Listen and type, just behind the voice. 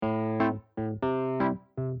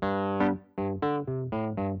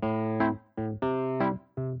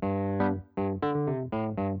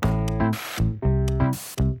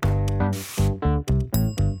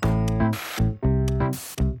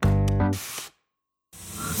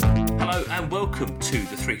Hello and welcome to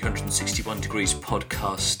the 361 Degrees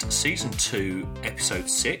Podcast, Season 2, Episode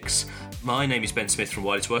 6. My name is Ben Smith from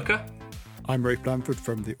Wireless Worker. I'm Rafe Blanford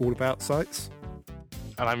from the All About sites.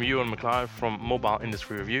 And I'm Ewan McLeod from Mobile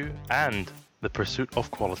Industry Review and The Pursuit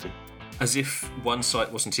of Quality. As if one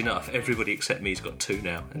site wasn't enough, everybody except me's got two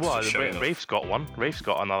now. Well, Rafe's got one. Rafe's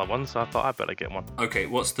got another one, so I thought I'd better get one. Okay,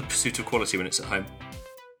 what's The Pursuit of Quality when it's at home?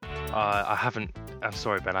 I'm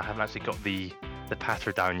sorry, Ben, I haven't actually got the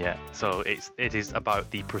patter down yet. So it is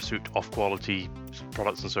about the pursuit of quality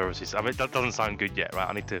products and services. I mean, that doesn't sound good yet, right?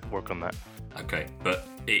 I need to work on that. Okay, but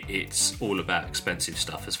it's all about expensive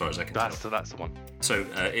stuff as far as I can tell. That's the one. So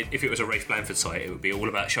if it was a Rafe Blanford site, it would be all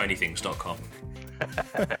about shinythings.com.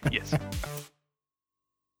 Yes.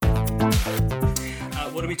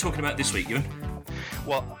 What are we talking about this week, Ewan?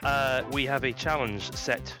 Well, we have a challenge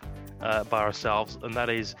set by ourselves, and that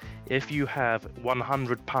is if you have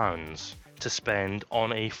 £100 to spend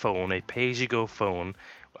on a phone, a pay-as-you-go phone,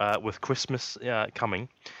 with Christmas coming,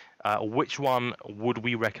 which one would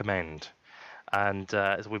we recommend? And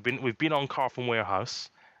so we've been on Car Phone Warehouse,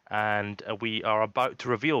 and we are about to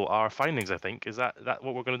reveal our findings. I think is that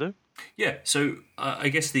what we're going to do? Yeah. So I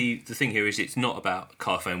guess the thing here is it's not about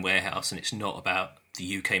Car Phone Warehouse, and it's not about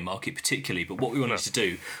the UK market particularly. But what we wanted to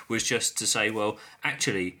do was just to say, well,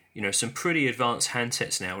 actually, some pretty advanced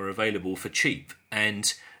handsets now are available for cheap,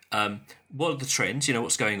 and what are the trends?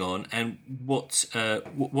 What's going on, and what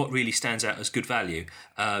really stands out as good value?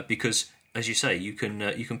 Because, as you say, you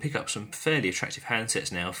can pick up some fairly attractive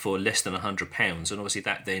handsets now for less than £100, and obviously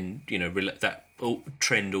that then that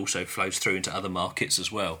trend also flows through into other markets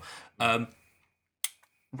as well.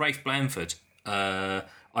 Rafe Blanford,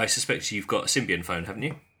 I suspect you've got a Symbian phone, haven't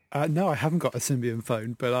you? No, I haven't got a Symbian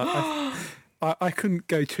phone, but I couldn't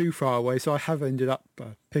go too far away, so I have ended up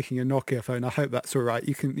picking a Nokia phone. I hope that's all right.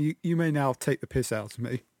 You may now take the piss out of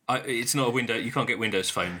me. It's not a Windows. You can't get Windows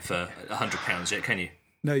Phone for £100 yet, can you?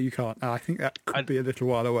 No, you can't. I think that could be a little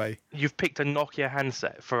while away. You've picked a Nokia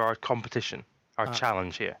handset for our competition, our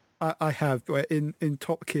challenge here. I have. In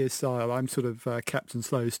Top Gear style, I'm sort of Captain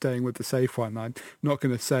Slow, staying with the safe one. I'm not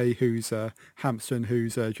going to say who's Hamster and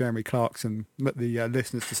who's Jeremy Clarkson. Let the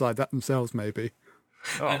listeners decide that themselves, maybe.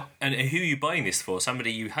 Oh. And who are you buying this for?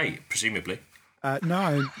 Somebody you hate, presumably?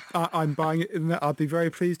 No, I'm buying it. I'd be very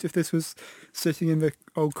pleased if this was sitting in the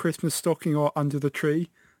old Christmas stocking or under the tree.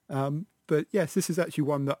 But yes, this is actually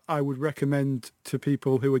one that I would recommend to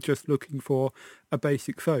people who are just looking for a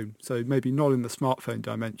basic phone. So maybe not in the smartphone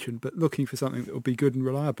dimension, but looking for something that will be good and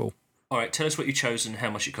reliable. All right, tell us what you chose and how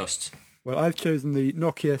much it costs. Well, I've chosen the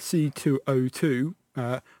Nokia C202,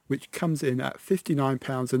 which comes in at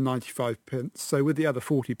 £59.95. So with the other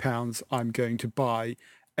 £40, I'm going to buy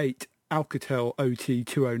 8 Alcatel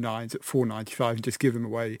OT209s at $4.95 and just give them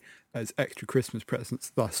away as extra Christmas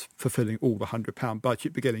presents, thus fulfilling all the £100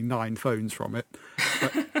 budget, but getting 9 phones from it.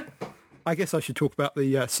 But I guess I should talk about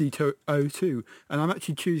the C202, and I'm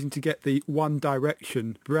actually choosing to get the One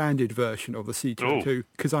Direction branded version of the C202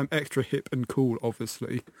 because I'm extra hip and cool,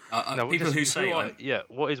 obviously. People who say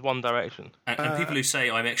what is One Direction? And people who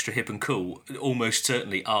say I'm extra hip and cool almost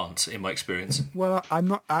certainly aren't, in my experience. Well, I'm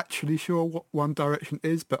not actually sure what One Direction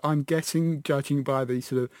is, but I'm guessing, judging by the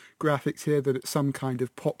sort of graphics here, that it's some kind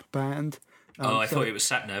of pop band. I thought it was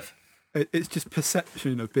Satnav. It's just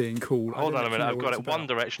perception of being cool. Hold on a minute, I've got it. One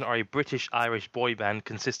Direction are a British-Irish boy band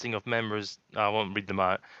consisting of members, I won't read them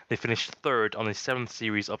out. They finished third on the 7th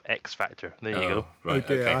series of X Factor. There you go. Right, oh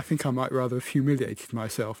dear, okay. I think I might rather have humiliated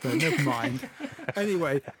myself there. Never mind.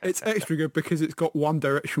 Anyway, it's extra good because it's got One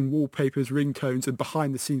Direction wallpapers, ringtones, and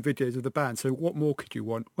behind-the-scene videos of the band. So what more could you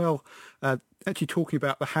want? Well, actually talking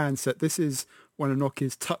about the handset, this is one of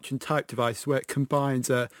Nokia's touch and type devices where it combines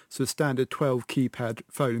a sort of standard 12 keypad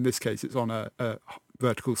phone. In this case, it's on a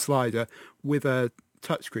vertical slider with a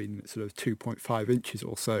touchscreen that's sort of 2.5 inches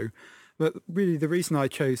or so. But really, the reason I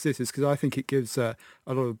chose this is because I think it gives a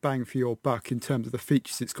lot of bang for your buck in terms of the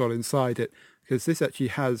features it's got inside it. Because this actually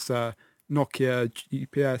has Nokia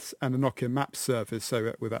GPS and a Nokia Maps service,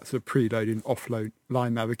 so with that sort of preload and offload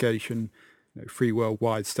line navigation, free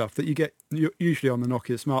worldwide stuff that you get usually on the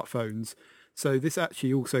Nokia smartphones. So this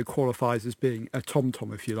actually also qualifies as being a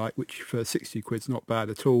TomTom, if you like, which for 60 quid's not bad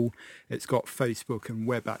at all. It's got Facebook and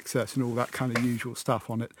web access and all that kind of usual stuff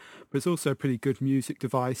on it. But it's also a pretty good music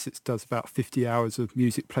device. It does about 50 hours of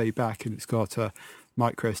music playback, and it's got a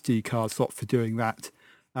micro SD card slot for doing that.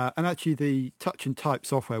 And actually the touch and type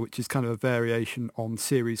software, which is kind of a variation on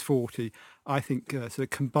Series 40, I think sort of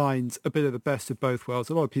combines a bit of the best of both worlds.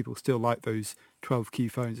 A lot of people still like those 12 key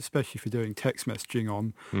phones, especially for doing text messaging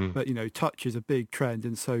on. But, touch is a big trend.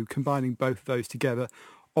 And so combining both of those together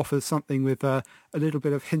offers something with a little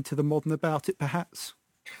bit of hint of the modern about it, perhaps.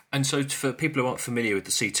 And so for people who aren't familiar with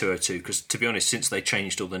the C202, because to be honest, since they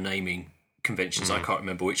changed all the naming conventions, I can't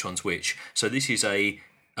remember which one's which. So this is a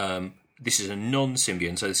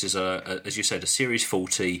non-Symbian. So this is as you said, a Series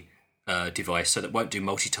 40 device, so that won't do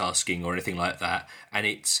multitasking or anything like that. And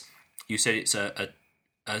you said it's a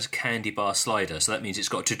candy bar slider, so that means it's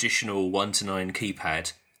got a traditional 1 to 9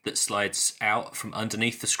 keypad that slides out from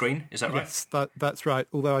underneath the screen. Is that right? Yes, that's right.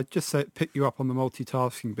 Although I'd just say pick you up on the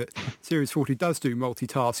multitasking bit. Series 40 does do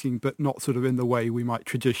multitasking, but not sort of in the way we might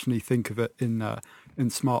traditionally think of it in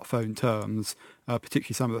smartphone terms,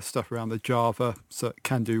 particularly some of the stuff around the Java, so it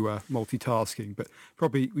can do multitasking. But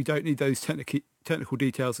probably we don't need those technical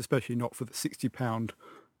details, especially not for the £60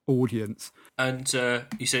 audience. And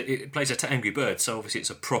you said it plays to Angry Birds, so obviously it's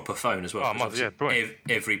a proper phone as well.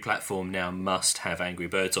 Every platform now must have Angry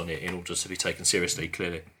Birds on it in order to be taken seriously,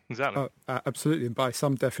 clearly. Exactly. Absolutely, and by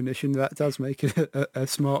some definition that does make it a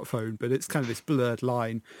smartphone, but it's kind of this blurred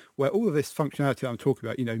line where all of this functionality I'm talking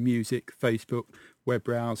about, music, Facebook, web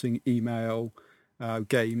browsing, email,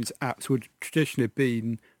 games, apps, would traditionally have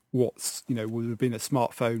been would have been a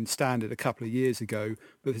smartphone standard a couple of years ago,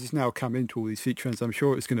 but this has now come into all these features. I'm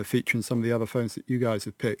sure it's going to feature in some of the other phones that you guys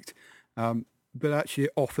have picked. But actually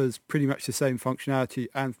it offers pretty much the same functionality,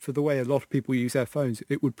 and for the way a lot of people use their phones,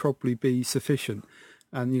 it would probably be sufficient.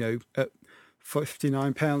 And, at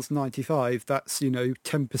 £59.95, that's,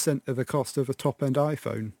 10% of the cost of a top-end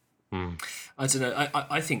iPhone. I don't know.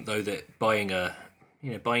 I think, though, that buying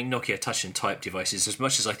Nokia Touch and Type devices, as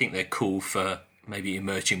much as I think they're cool for maybe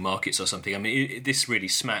emerging markets or something, I mean, this really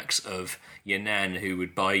smacks of your nan who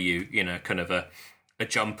would buy you, kind of a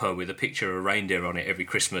jumper with a picture of a reindeer on it every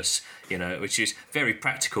Christmas, which is very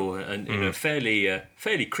practical and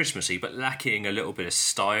fairly Christmassy, but lacking a little bit of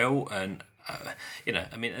style. And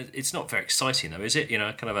it's not very exciting though, is it?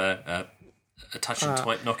 Kind of a touch and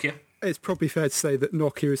type Nokia. It's probably fair to say that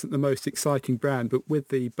Nokia isn't the most exciting brand, but with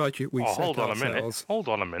the budget we set ourselves... Hold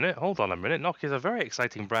on a minute. Nokia's a very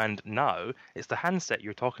exciting brand now. It's the handset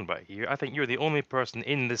you're talking about here. I think you're the only person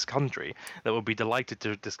in this country that would be delighted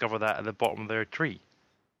to discover that at the bottom of their tree.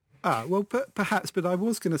 Well, perhaps, but I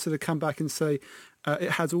was going to sort of come back and say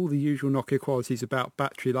it has all the usual Nokia qualities about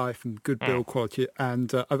battery life and good build quality,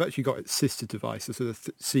 and I've actually got its sister device, the sort of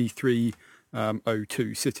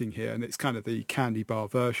C0302 sitting here, and it's kind of the candy bar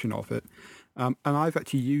version of it. And I've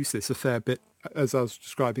actually used this a fair bit, as I was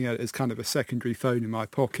describing it, as kind of a secondary phone in my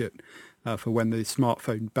pocket for when the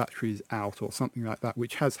smartphone battery is out or something like that,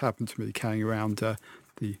 which has happened to me carrying around the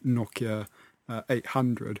Nokia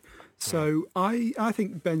 800. So I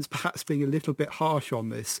think Ben's perhaps being a little bit harsh on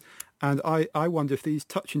this, and I wonder if these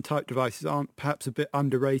touch and type devices aren't perhaps a bit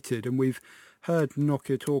underrated. And we've heard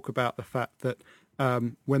Nokia talk about the fact that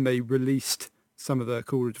when they released some of the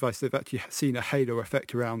cooler devices, they've actually seen a halo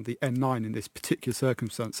effect around the N9 in this particular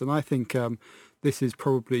circumstance. And I think this is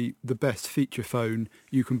probably the best feature phone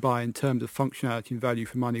you can buy in terms of functionality and value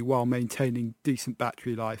for money while maintaining decent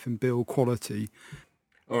battery life and build quality.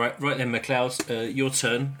 All right then, McLeod, your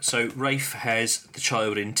turn. So Rafe has the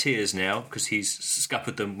child in tears now because he's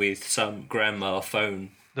scuppered them with some grandma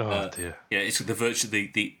phone. Oh dear! Yeah, it's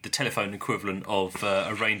the telephone equivalent of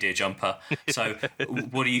a reindeer jumper. So,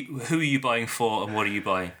 who are you buying for, and what are you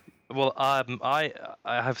buying? Well, I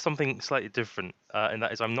have something slightly different, and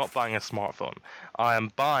that is I'm not buying a smartphone. I am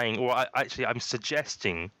buying, or I'm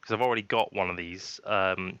suggesting, because I've already got one of these,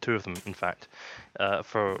 two of them, in fact,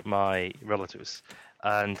 for my relatives.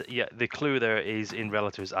 And yeah, the clue there is in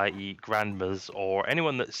relatives, i.e. grandmas or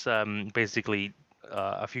anyone that's basically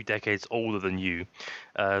a few decades older than you.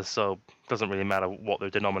 So it doesn't really matter what their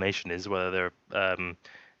denomination is, whether they're an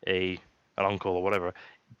uncle or whatever.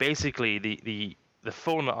 Basically, the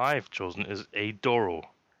phone that I've chosen is a Doro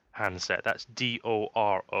handset. That's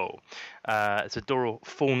Doro. It's a Doro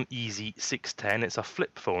Phone Easy 610. It's a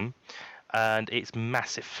flip phone, and it's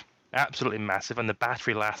massive. Absolutely massive, and the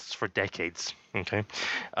battery lasts for decades. Okay,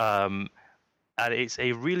 and it's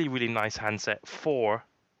a really, really nice handset for.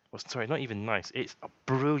 Well, sorry, not even nice. It's a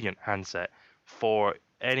brilliant handset for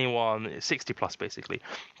anyone 60 plus, basically,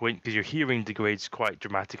 because your hearing degrades quite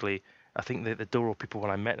dramatically. I think the Doro people, when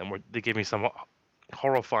I met them, they gave me some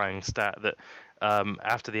horrifying stat that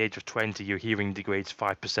after the age of 20, your hearing degrades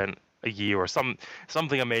 5%. A year or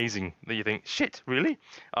something amazing that you think, shit, really?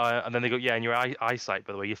 And then they go, yeah, and your eyesight,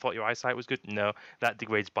 by the way, you thought your eyesight was good? No, that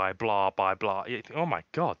degrades by blah. You think, oh my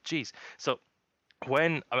God, geez. So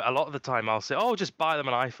when a lot of the time I'll say, oh, just buy them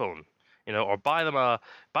an iPhone, or buy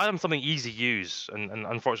them something easy to use. And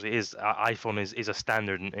unfortunately, iPhone is a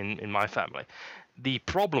standard in my family. The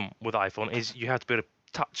problem with iPhone is you have to be able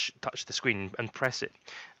touch the screen and press it.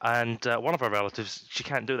 And one of our relatives, she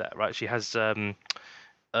can't do that, right? She has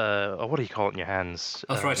what do you call it in your hands?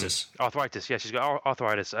 Arthritis. Arthritis. Yeah, she's got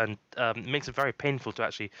arthritis, and it makes it very painful to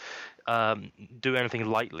actually do anything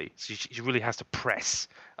lightly. So she really has to press.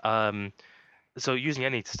 So using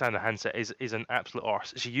any standard handset is an absolute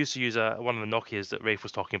arse. She used to use one of the Nokias that Rafe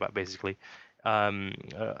was talking about, basically.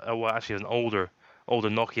 Well, actually, an older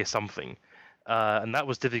Nokia something, and that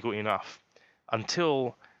was difficult enough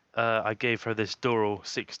until I gave her this Doro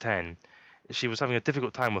 610. She was having a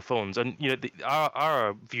difficult time with phones, and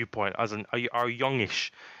our viewpoint, our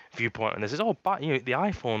youngish viewpoint on this is, buy the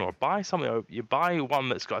iPhone, or buy something, or you buy one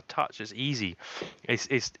that's got a touch. It's easy.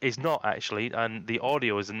 It's not actually, and the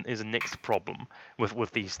audio is a next problem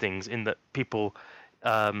with these things, in that people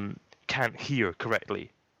can't hear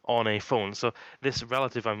correctly on a phone. So this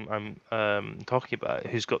relative I'm talking about,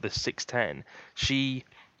 who's got this 610, she's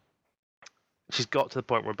got to the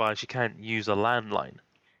point whereby she can't use a landline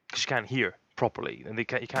because she can't hear properly, and you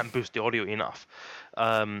can't boost the audio enough.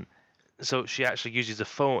 So she actually uses a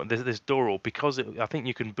phone, this Doro, because I think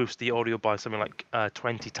you can boost the audio by something like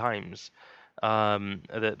 20 times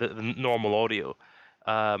the normal audio.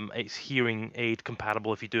 It's hearing aid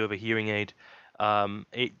compatible if you do have a hearing aid.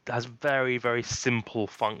 It has very, very simple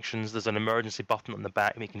functions. There's an emergency button on the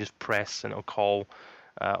back that you can just press, and it'll call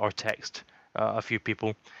or text a few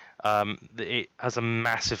people. It has a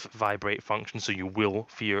massive vibrate function, so you will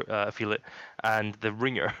feel it, and the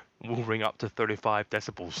ringer will ring up to 35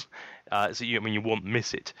 decibels, so you won't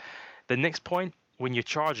miss it. The next point, when you're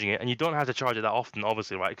charging it, and you don't have to charge it that often,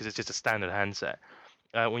 obviously, right, because it's just a standard handset.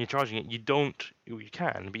 When you're charging it, you don't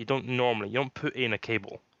put in a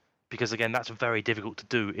cable, because again, that's very difficult to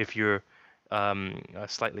do if you're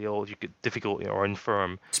slightly old, you get difficult or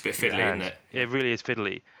infirm. It's a bit fiddly, isn't it? It really is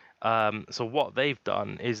fiddly. So what they've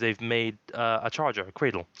done is they've made a charger, a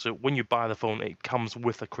cradle. So when you buy the phone, it comes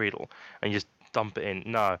with a cradle, and you just dump it in.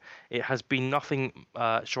 Now, it has been nothing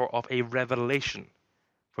short of a revelation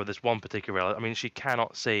for this one particular relative. I mean, she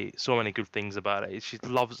cannot say so many good things about it. She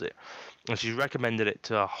loves it, and she's recommended it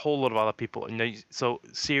to a whole lot of other people. So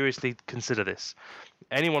seriously, consider this.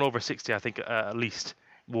 Anyone over 60, I think, at least,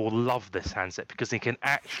 will love this handset because they can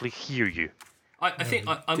actually hear you. I think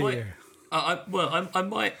I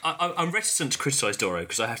might. I'm reticent to criticise Doro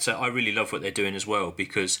because I have to. I really love what they're doing as well,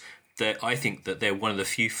 because I think that they're one of the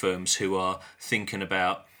few firms who are thinking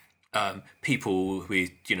about people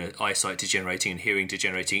with eyesight degenerating and hearing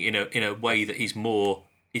degenerating in a way that is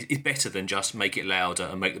better than just make it louder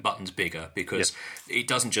and make the buttons bigger, because it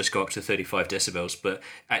doesn't just go up to 35 decibels, but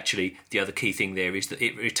actually the other key thing there is that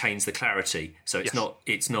it retains the clarity. So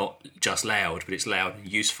it's not just loud, but it's loud and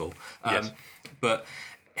useful. But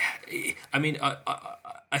I mean,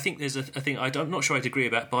 I think there's a thing. I'm not sure I'd agree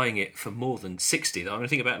about buying it for more than 60. Though. I'm going to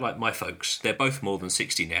think about like my folks. They're both more than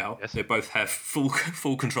 60 now. Yes. They both have full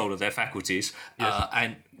control of their faculties,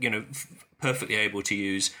 and perfectly able to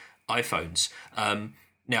use iPhones.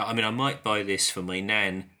 Now, I mean, I might buy this for my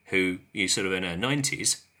nan, who is sort of in her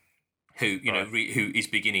 90s, who who is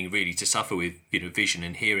beginning really to suffer with vision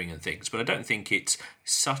and hearing and things. But I don't think it's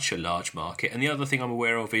such a large market. And the other thing I'm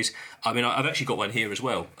aware of is, I mean, I've actually got one here as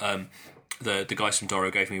well. The guys from Doro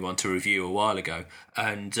gave me one to review a while ago,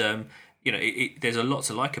 and there's a lot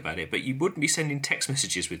to like about it. But you wouldn't be sending text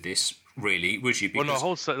messages with this, really, would you?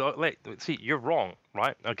 Because... see, you're wrong,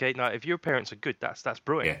 right? Okay, now if your parents are good, that's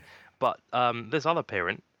brilliant. Yeah. But this other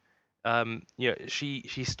parent,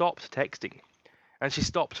 she stopped texting, and she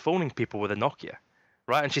stopped phoning people with a Nokia,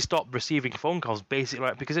 right? And she stopped receiving phone calls, basically,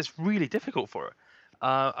 right, because it's really difficult for her.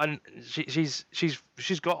 And she's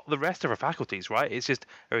got the rest of her faculties, right? It's just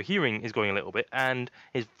her hearing is going a little bit, and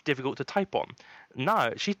it's difficult to type on.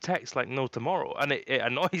 Now she texts like no tomorrow, and it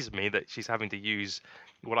annoys me that she's having to use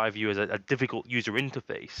what I view as a difficult user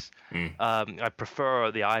interface. I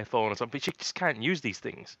prefer the iPhone or something, but she just can't use these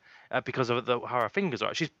things because of how her fingers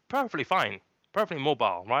are. She's perfectly fine, perfectly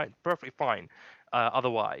mobile, right? Perfectly fine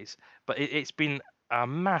otherwise, but it's been a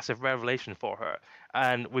massive revelation for her,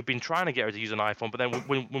 and we've been trying to get her to use an iPhone, but then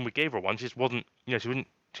when we gave her one, she just wasn't,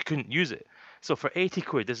 she couldn't use it. So for 80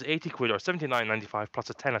 quid, this is 80 quid or 79.95 plus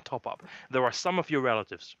a tenner top up. There are some of your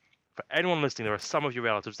relatives, for anyone listening, there are some of your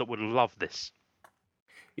relatives that would love this.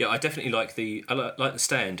 Yeah, I definitely like the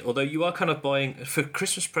stand. Although you are kind of buying for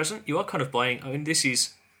Christmas present, you are kind of buying. I mean, this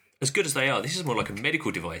is as good as they are. This is more like a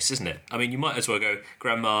medical device, isn't it? I mean, you might as well go,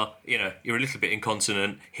 Grandma. You're a little bit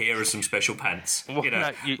incontinent. Here are some special pants. Well,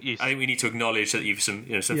 I think we need to acknowledge that you've some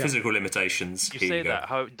physical limitations. You say that.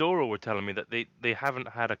 How Doro were telling me that they haven't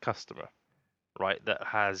had a customer, right? That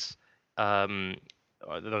has they're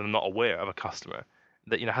not aware of a customer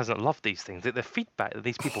that hasn't loved these things. The feedback that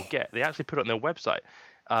these people get, they actually put it on their website.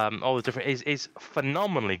 All the different is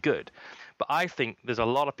phenomenally good. But I think there's a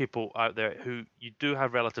lot of people out there who you do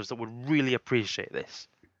have relatives that would really appreciate this.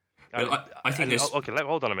 Well, I think there's... Okay,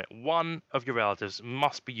 hold on a minute. One of your relatives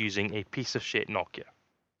must be using a piece of shit Nokia,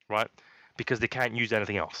 right? Because they can't use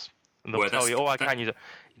anything else. And they'll tell you, I can't use it.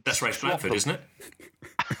 That's Rafe Blanford, isn't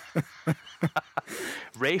it?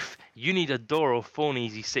 Rafe, you need a Doro Phone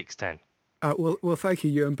Easy 610. Well, thank you,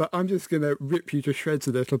 Ewan, but I'm just going to rip you to shreds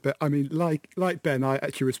a little bit. I mean, like Ben, I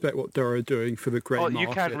actually respect what Doro are doing for the grey market. You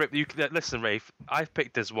can't rip... listen, Rafe, I've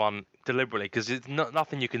picked this one deliberately because there's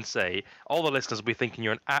nothing you can say. All the listeners will be thinking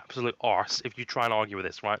you're an absolute arse if you try and argue with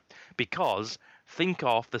this, right? Because think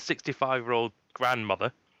of the 65-year-old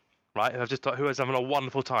grandmother, right, who is having a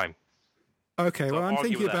wonderful time. Okay, well, I'm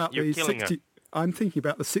thinking about the 60... I'm thinking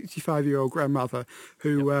about the 65-year-old grandmother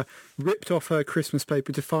who ripped off her Christmas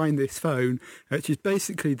paper to find this phone, which is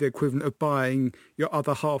basically the equivalent of buying your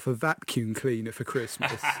other half a vacuum cleaner for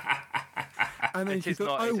Christmas. And then she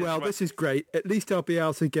thought, this is great. At least I'll be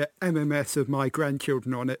able to get MMS of my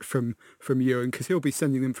grandchildren on it from Ewan, because he'll be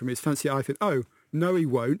sending them from his fancy iPhone. Oh, no, he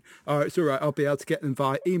won't. Oh, it's all right. I'll be able to get them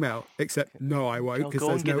via email. Except, no, I won't, because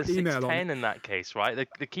there's no email on it. In that case, right?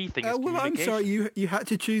 The key thing is well, I'm sorry. You had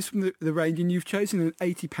to choose from the range, and you've chosen an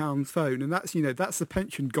 £80 phone, and that's that's the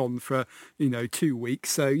pension gone for 2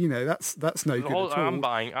 weeks. So that's no good at all. I'm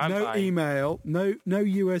buying. Email, no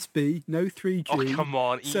USB, no 3G. Oh, come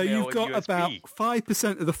on! Email so you've got USB. About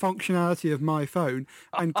 5% of the functionality of my phone,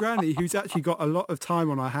 and Granny, who's actually got a lot of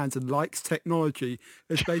time on her hands and likes technology,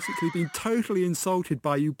 has basically been totally insulted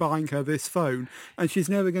by you buying her this phone, and she's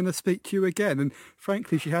never going to speak to you again. And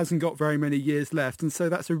frankly, she hasn't got very many years left, and so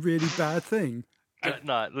that's a really bad thing.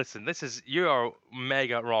 No, listen, you are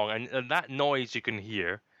mega wrong, and that noise you can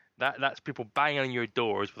hear, that's people banging on your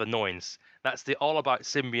doors with annoyance. That's the All About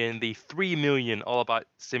Symbian, the 3 million All About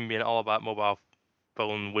Symbian, All About mobile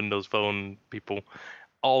phone, Windows phone people,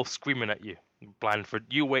 all screaming at you. Blanford,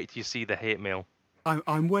 you wait till you see the hate mail.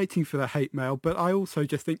 I'm waiting for the hate mail, but I also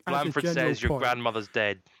just think, Blanford says your grandmother's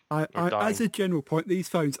dead. As a general point, these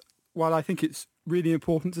phones, while I think it's really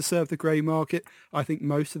important to serve the grey market, I think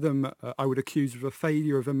most of them I would accuse of a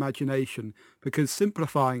failure of imagination, because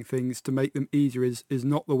simplifying things to make them easier is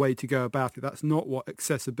not the way to go about it. That's not what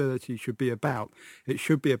accessibility should be about. It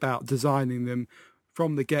should be about designing them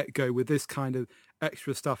from the get-go with this kind of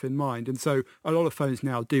extra stuff in mind. And so a lot of phones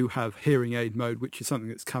now do have hearing aid mode, which is something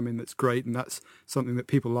that's come in that's great, and that's something that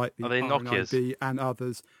people like the RNIB and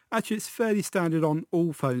others. Actually, it's fairly standard on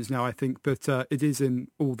all phones now, I think, but it is in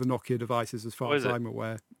all the Nokia devices as far as I'm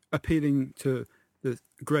aware. Appealing to the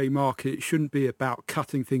grey market, it shouldn't be about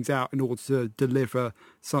cutting things out in order to deliver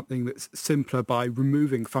something that's simpler by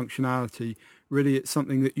removing functionality. Really, it's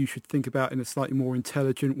something that you should think about in a slightly more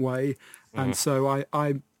intelligent way. And so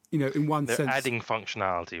I in one sense... They're adding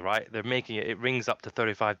functionality, right? They're making it rings up to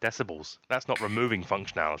 35 decibels. That's not removing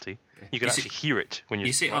functionality. You can actually hear it when you...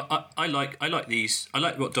 You see, I like these... I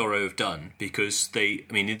like what Doro have done, because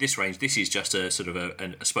in this range, this is just a sort of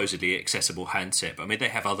a supposedly accessible handset. But, they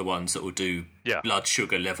have other ones that will do blood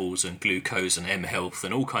sugar levels and glucose and M Health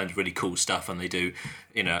and all kinds of really cool stuff, and they do,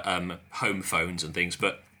 home phones and things.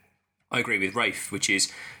 But I agree with Rafe, which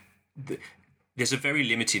is... There's a very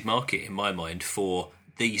limited market, in my mind, for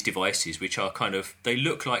these devices, which are they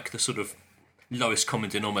look like the sort of lowest common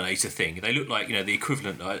denominator thing. They look like, the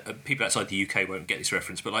equivalent, people outside the UK won't get this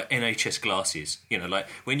reference, but like NHS glasses, like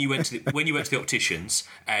when you went to the opticians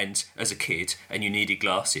and as a kid and you needed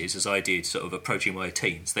glasses, as I did sort of approaching my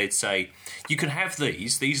teens, they'd say, you can have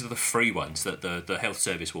these are the free ones that the health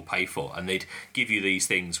service will pay for, and they'd give you these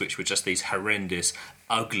things which were just these horrendous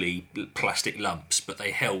ugly plastic lumps, but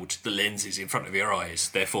they held the lenses in front of your eyes,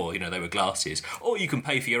 therefore they were glasses. Or you can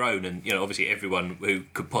pay for your own, and obviously everyone who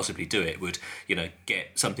could possibly do it would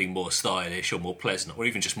get something more stylish or more pleasant or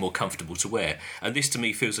even just more comfortable to wear. And this to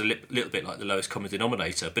me feels a little bit like the lowest common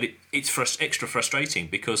denominator, but it's extra frustrating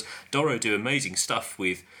because Doro do amazing stuff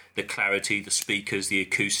with the clarity, the speakers, the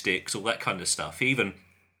acoustics, all that kind of stuff. Even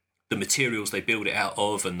the materials they build it out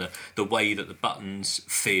of and the way that the buttons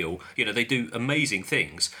feel, they do amazing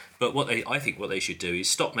things. But I think what they should do is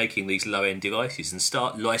stop making these low-end devices and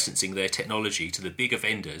start licensing their technology to the bigger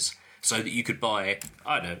vendors, so that you could buy,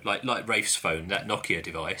 I don't know, like Rafe's phone, that Nokia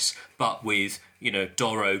device, but with,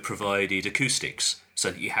 Doro provided acoustics,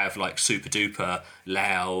 so that you have like super duper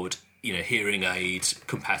loud, hearing aids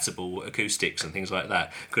compatible acoustics and things like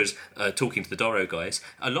that. Because talking to the Doro guys,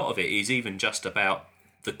 a lot of it is even just about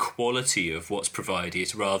the quality of what's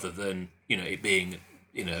provided rather than, it being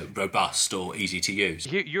robust or easy to use.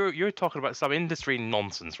 You're talking about some industry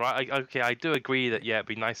nonsense, right? I do agree that it'd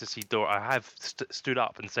be nice to see door. I have stood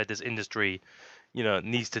up and said this industry,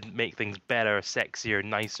 needs to make things better, sexier,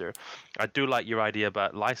 nicer. I do like your idea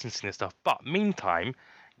about licensing and stuff, but meantime,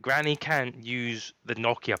 Granny can't use the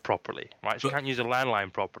Nokia properly, right? She can't use a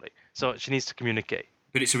landline properly, so she needs to communicate.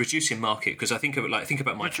 But it's a reducing market, because I think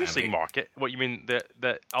about my reducing family. Market? What you mean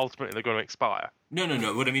that ultimately they're going to expire? No.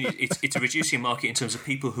 What I mean, it's a reducing market in terms of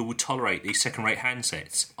people who would tolerate these second-rate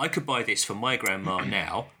handsets. I could buy this for my grandma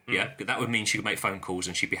now, but that would mean she could make phone calls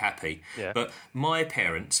and she'd be happy. Yeah. But my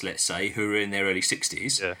parents, let's say, who are in their early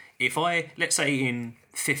 60s, if let's say in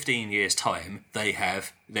 15 years' time,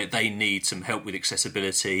 they need some help with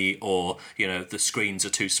accessibility, or the screens are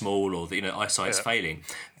too small, or eyesight's failing.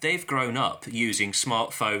 They've grown up using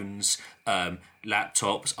smartphones,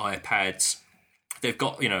 laptops, iPads. They've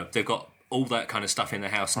got all that kind of stuff in the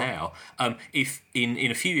house now. If in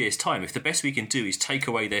a few years' time, if the best we can do is take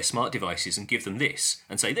away their smart devices and give them this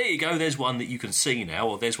and say, there you go, there's one that you can see now,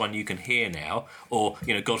 or there's one you can hear now, or,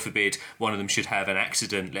 God forbid, one of them should have an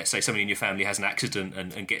accident. Let's say somebody in your family has an accident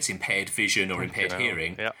and gets impaired vision or impaired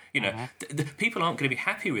hearing. People aren't going to be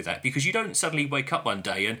happy with that, because you don't suddenly wake up one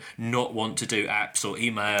day and not want to do apps or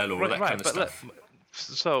email or all that kind of stuff.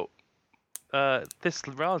 This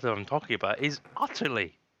relative I'm talking about is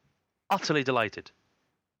utterly delighted.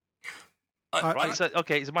 So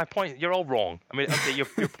my point, you're all wrong. I mean,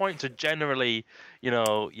 your points are generally,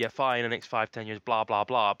 fine in the next 5-10 years, blah, blah,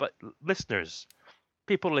 blah. But listeners,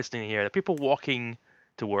 people listening here, the people walking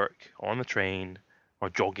to work or on the train or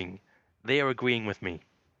jogging, they are agreeing with me.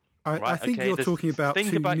 I think you're talking about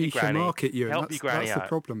too niche a market, Ewan. That's the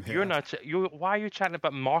problem here. Why are you chatting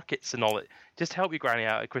about markets and all that? Just help your granny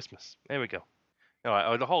out at Christmas. There we go. All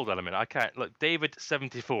right, hold on a minute. I can't. Look,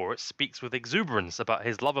 David74 speaks with exuberance about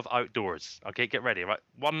his love of outdoors. Okay, get ready. Right,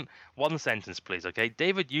 one sentence, please. Okay,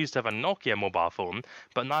 David used to have a Nokia mobile phone,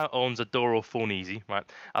 but now owns a Doro Phone Easy. Right,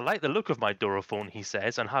 I like the look of my Doro phone, he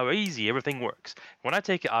says, and how easy everything works. When I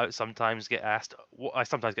take it out, I sometimes get asked,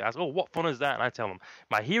 oh, what phone is that? And I tell them,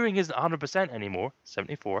 my hearing isn't 100% anymore,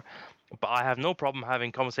 74, but I have no problem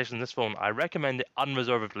having conversations on this phone. I recommend it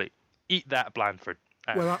unreservedly. Eat that, Blandford.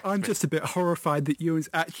 Well, I'm just a bit horrified that Ewan's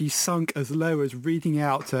actually sunk as low as reading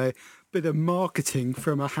out a bit of marketing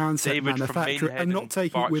from a handset manufacturer and not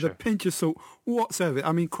taking it with a pinch of salt whatsoever.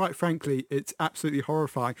 I mean, quite frankly, it's absolutely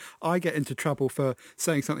horrifying. I get into trouble for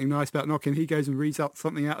saying something nice about Nokia, and he goes and reads out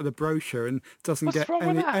something out of the brochure and doesn't get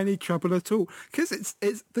any trouble at all. Because it's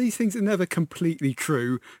these things are never completely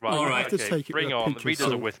true. Right, all right, take it bring on. The readers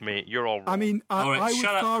are with me. You're all wrong. I mean, I would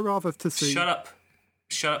far rather to see... Shut up.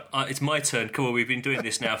 It's my turn. Come on, we've been doing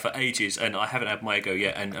this now for ages, and I haven't had my go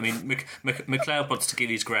yet. And I mean, McLeod wants to give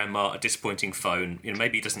his grandma a disappointing phone.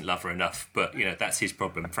 Maybe he doesn't love her enough, but that's his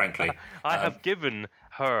problem, frankly. I have given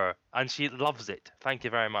her, and she loves it. Thank you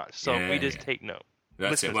very much. So readers take note.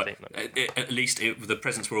 That's it. Well, at least the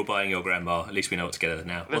presents we're all buying your grandma. At least we know what to get her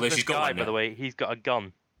now. Although she's got one now. By the way, he's got a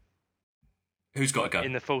gun. Who's got a gun?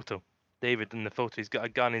 In the photo, David. In the photo, he's got a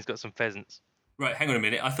gun. He's got some pheasants. Right, hang on a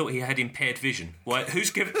minute. I thought he had impaired vision. Why? Who's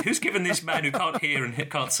given this man who can't hear and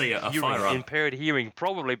can't see a firearm? Impaired hearing,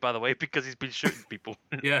 probably, by the way, because he's been shooting people.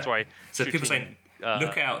 Yeah. That's why. So people saying,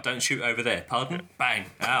 look out, don't shoot over there. Pardon? Bang.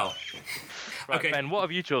 Ow. Right, okay. Ben, what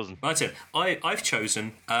have you chosen? My turn. I've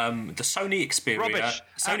chosen the Sony Xperia. Rubbish.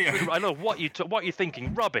 I know what you're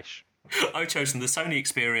thinking. Rubbish. I've chosen the Sony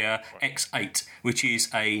Xperia X8, which is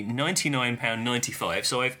a £99.95.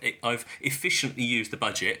 So I've efficiently used the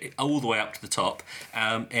budget all the way up to the top,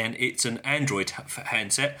 and it's an Android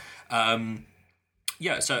handset. And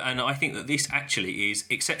I think that this actually is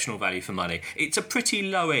exceptional value for money. It's a pretty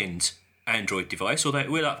low end Android device, although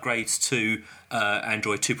it will upgrade to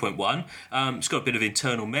Android 2.1. It's got a bit of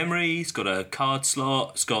internal memory. It's got a card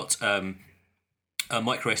slot. It's got a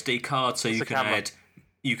micro SD card, so you can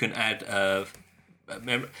add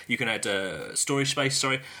storage space.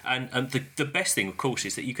 Sorry, and the best thing, of course,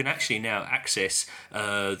 is that you can actually now access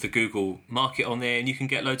the Google Market on there, and you can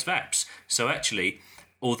get loads of apps. So actually,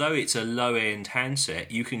 although it's a low-end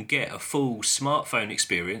handset, you can get a full smartphone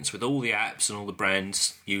experience with all the apps and all the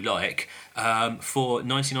brands you like for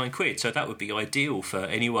 99 quid. So that would be ideal for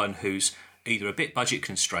anyone who's either a bit budget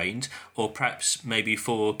constrained, or perhaps maybe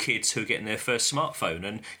for kids who are getting their first smartphone,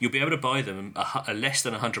 and you'll be able to buy them a less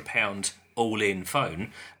than £100 all-in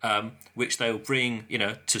phone, which they'll bring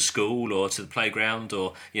to school or to the playground,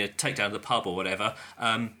 or take down to the pub or whatever.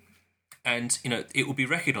 And it will be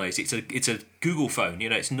recognised. It's a Google phone.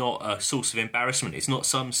 It's not a source of embarrassment. It's not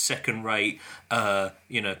some second-rate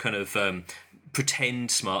pretend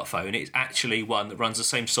smartphone. It's actually one that runs the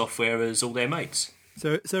same software as all their mates.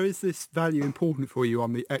 So is this value important for you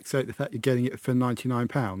on the X8, the fact you're getting it for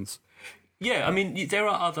 £99? Yeah, I mean, there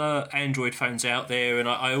are other Android phones out there, and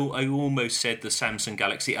I almost said the Samsung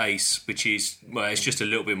Galaxy Ace, which is, well, it's just a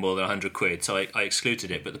little bit more than 100 quid, so I excluded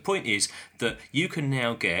it. But the point is that you can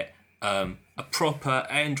now get a proper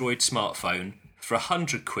Android smartphone for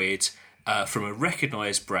 100 quid from a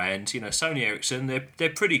recognised brand. You know, Sony Ericsson, they're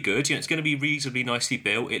pretty good. You know, it's going to be reasonably nicely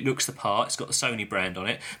built. It looks the part. It's got the Sony brand on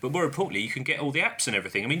it. But more importantly, you can get all the apps and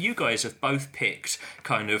everything. I mean, you guys have both picked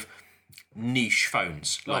kind of niche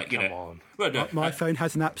phones, like, come on. Well, no, My phone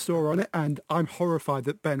has an app store on it, and I'm horrified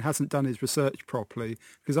that Ben hasn't done his research properly,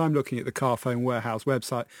 because I'm looking at the Car Phone Warehouse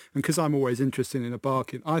website, and because I'm always interested in a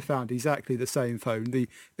bargain, I found exactly the same phone, the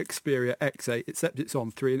Xperia X8, except it's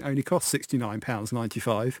on 3 and only costs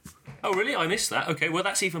 £69.95. Oh, really? I missed that. Okay, well,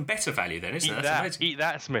 that's even better value then, isn't it? That's amazing. Eat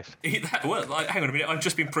that, Smith. Eat that. Well, hang on a minute. I've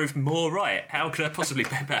just been proved more right. How could I possibly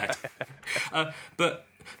be bad? But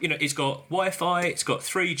you know, it's got Wi-Fi, it's got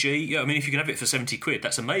 3G. Yeah, I mean, if you can have it for 70 quid,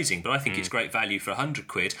 that's amazing. But I think it's great value for 100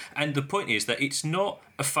 quid. And the point is that it's not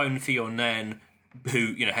a phone for your nan who,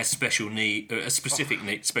 you know, has special needs, has specific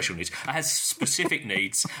needs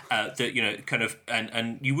that, you know, kind of,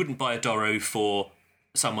 and you wouldn't buy a Doro for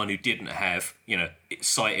someone who didn't have, you know,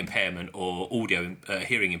 sight impairment or audio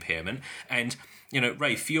hearing impairment. And, you know,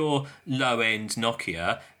 Ray, for your low-end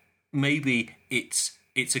Nokia, maybe it's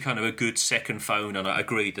a kind of a good second phone, and I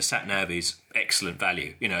agree the sat-nav is excellent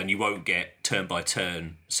value, you know, and you won't get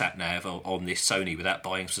turn-by-turn sat-nav on this Sony without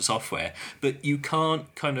buying some software, but you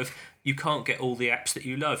can't get all the apps that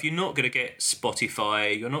you love. You're not going to get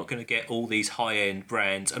Spotify, you're not going to get all these high-end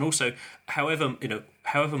brands, and also, however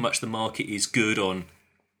much the market is good on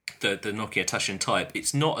the Nokia Touch and Type,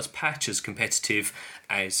 it's not as competitive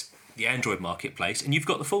as the Android marketplace, and you've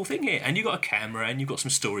got the full thing here, and you've got a camera, and you've got some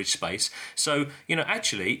storage space. So, you know,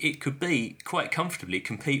 actually, it could be quite comfortably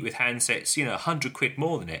compete with handsets, you know, 100 quid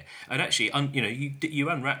more than it. And actually, you know, you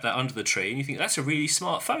unwrap that under the tree, and you think that's a really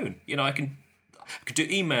smart phone. You know, I can do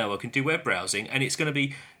email, I can do web browsing, and it's going to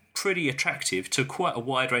be pretty attractive to quite a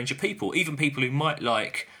wide range of people. Even people who might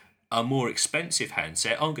like a more expensive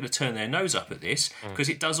handset aren't going to turn their nose up at this because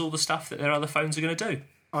it does all the stuff that their other phones are going to do.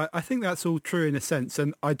 I think that's all true in a sense,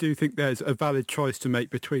 and I do think there's a valid choice to make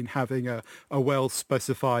between having a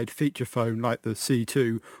well-specified feature phone like the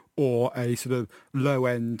C2 or a sort of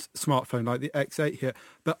low-end smartphone like the X8 here.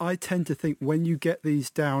 But I tend to think when you get these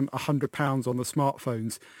down £100 on the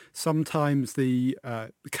smartphones, sometimes the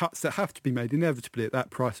cuts that have to be made inevitably at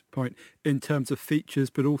that price point in terms of features,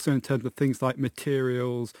 but also in terms of things like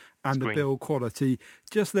materials and the build quality,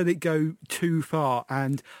 just let it go too far.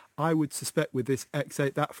 And I would suspect with this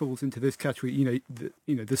X8 that falls into this category. You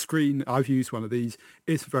know, the screen, I've used one of these,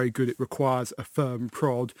 is very good. It requires a firm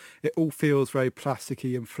prod. It all feels very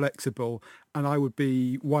plasticky and flexible. And I would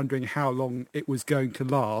be wondering how long it was going to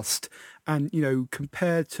last. And, you know,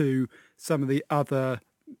 compared to some of the other,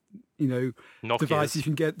 you know, Nokia's devices you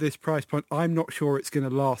can get at this price point, I'm not sure it's going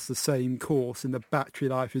to last the same course, and the battery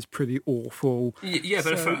life is pretty awful. Yeah,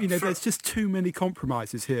 but so, there's just too many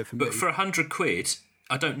compromises here for me. But for 100 quid,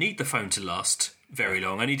 I don't need the phone to last very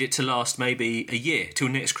long. I need it to last maybe a year till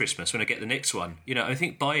next Christmas when I get the next one. You know, I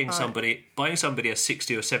think buying somebody a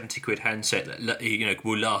 60 or 70 quid handset that, you know,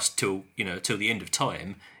 will last till the end of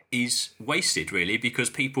time is wasted, really, because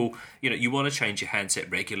people, you know, you want to change your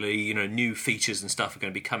handset regularly. You know, new features and stuff are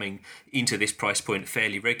going to be coming into this price point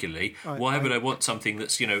fairly regularly. Why would I want something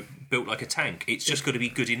that's, you know, built like a tank? It's just got to be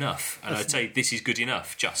good enough, and I'd say this is good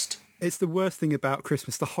enough. It's the worst thing about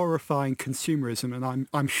Christmas, the horrifying consumerism, and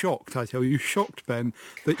I'm shocked, I tell you, shocked, Ben,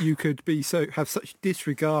 that you could have such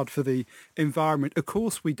disregard for the environment. Of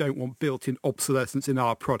course, we don't want built-in obsolescence in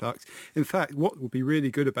our product. In fact, what would be really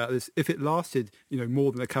good about this, if it lasted, you know,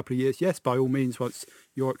 more than a couple of years, yes, by all means, once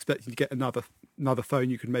you're expecting to get another phone,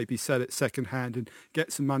 you could maybe sell it second-hand and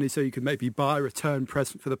get some money so you could maybe buy a return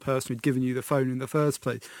present for the person who'd given you the phone in the first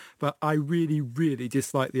place. But I really, really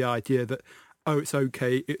dislike the idea that, oh, it's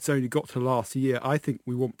okay, it's only got to last a year. I think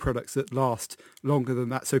we want products that last longer than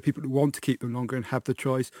that, so people who want to keep them longer and have the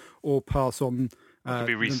choice, or pass on them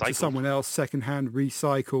to someone else, second-hand,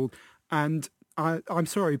 recycled. And I'm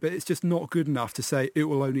sorry, but it's just not good enough to say it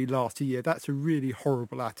will only last a year. That's a really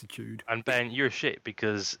horrible attitude. And Ben, you're shit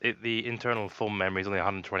because the internal phone memory is only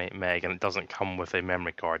 128 meg and it doesn't come with a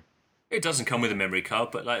memory card. It doesn't come with a memory card,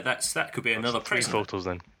 but like that could be another present. 3 photos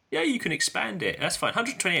then. Yeah, you can expand it. That's fine.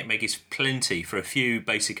 128 meg is plenty for a few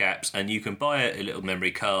basic apps, and you can buy a little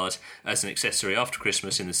memory card as an accessory after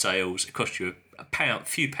Christmas in the sales. It costs you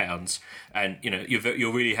few pounds, and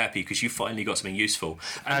you're really happy because you finally got something useful.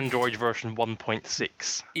 Android version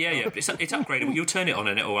 1.6. Yeah, it's upgradable. You'll turn it on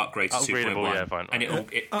and it'll upgrade to 2.1, yeah, fine. and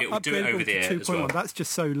it'll do it over the air as well. That's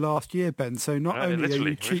just so last year, Ben. So not only are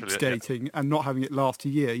you cheapskating and not having it last a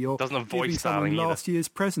year, you're giving someone last year's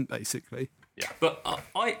present, basically. Yeah, but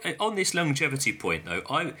I on this longevity point though,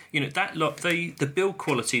 the build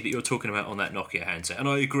quality that you're talking about on that Nokia handset, and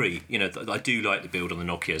I agree. I do like the build on the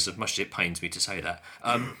Nokias as much as it pains me to say that.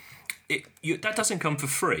 That doesn't come for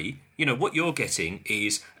free. What you're getting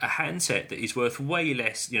is a handset that is worth way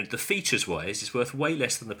less. The features wise is worth way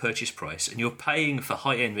less than the purchase price, and you're paying for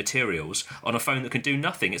high end materials on a phone that can do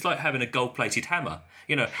nothing. It's like having a gold plated hammer.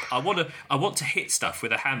 I want to hit stuff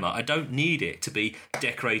with a hammer. I don't need it to be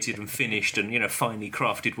decorated and finished and finely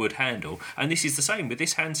crafted wood handle. And this is the same with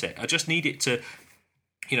this handset. I just need it to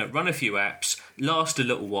run a few apps, last a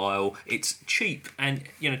little while. It's cheap, and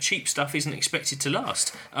cheap stuff isn't expected to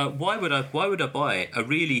last. Why would I buy a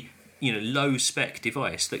really low spec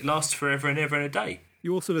device that lasts forever and ever and a day?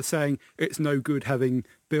 You're sort of saying it's no good having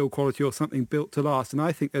build quality or something built to last, and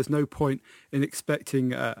I think there's no point in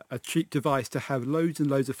expecting a cheap device to have loads and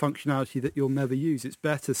loads of functionality that you'll never use. It's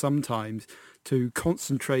better sometimes to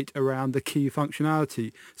concentrate around the key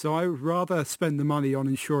functionality. So I would rather spend the money on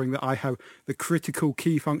ensuring that I have the critical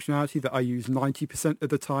key functionality that I use 90% of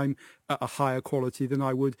the time at a higher quality than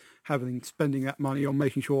I would spending that money on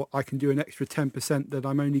making sure I can do an extra 10% that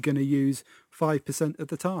I'm only going to use 5% of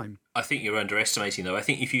the time. I think you're underestimating though. I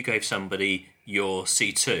think if you gave somebody your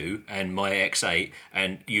C2 and my X8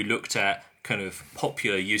 and you looked at kind of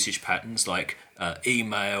popular usage patterns like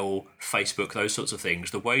email, Facebook, those sorts of things,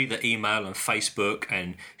 the way that email and Facebook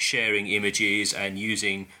and sharing images and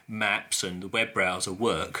using maps and the web browser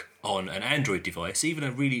work on an Android device, even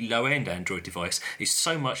a really low-end Android device, is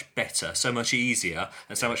so much better, so much easier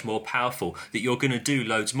and so much more powerful that you're going to do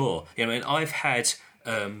loads more. I've had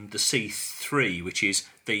the C3, which is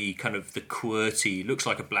the kind of the QWERTY, looks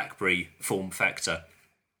like a BlackBerry form factor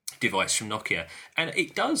device from Nokia, and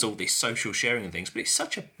it does all this social sharing and things, but it's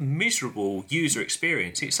such a miserable user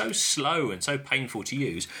experience. It's so slow and so painful to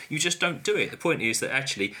use, you just don't do it. The point is that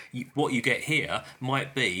actually what you get here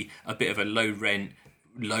might be a bit of a low rent,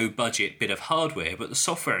 low budget bit of hardware, but the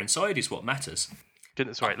software inside is what matters.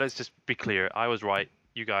 Sorry, let's just be clear. I was right,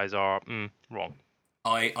 you guys are wrong.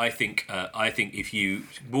 I think if you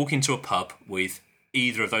walk into a pub with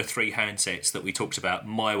either of those three handsets that we talked about,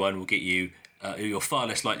 my one will get you you're far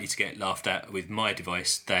less likely to get laughed at with my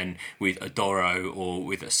device than with a Doro or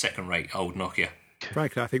with a second-rate old Nokia.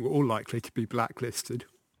 Frankly, I think we're all likely to be blacklisted.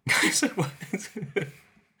 This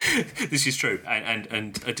is true.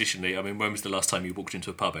 And additionally, when was the last time you walked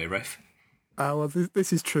into a pub, Ref? Well,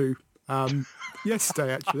 this is true.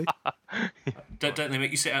 Yesterday, actually. Don't they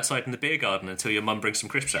make you sit outside in the beer garden until your mum brings some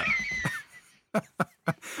crisps out?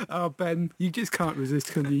 Oh, Ben, you just can't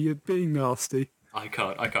resist, can you? You're being nasty. I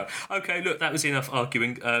can't. Okay, look, that was enough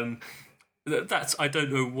arguing. I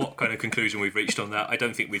don't know what kind of conclusion we've reached on that. I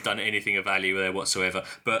don't think we've done anything of value there whatsoever.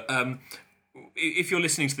 But if you're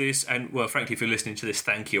listening to this, and well, frankly, if you're listening to this,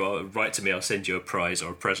 thank you. Write to me. I'll send you a prize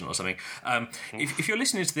or a present or something. If you're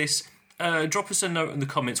listening to this, drop us a note in the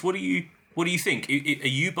comments. What do you think? Are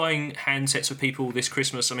you buying handsets for people this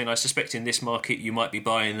Christmas? I suspect in this market you might be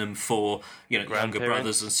buying them for younger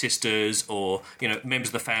brothers and sisters, or members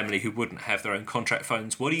of the family who wouldn't have their own contract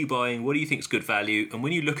phones. What are you buying? What do you think is good value? And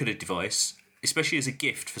when you look at a device, especially as a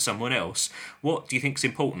gift for someone else, what do you think is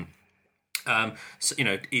important?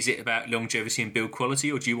 Is it about longevity and build quality,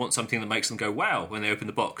 or do you want something that makes them go wow when they open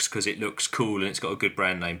the box because it looks cool and it's got a good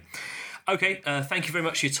brand name? Okay, thank you very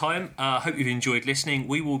much for your time. I hope you've enjoyed listening.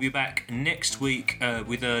 We will be back next week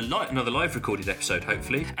with another live recorded episode,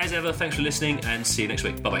 hopefully. As ever, thanks for listening and see you next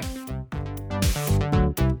week. Bye-bye.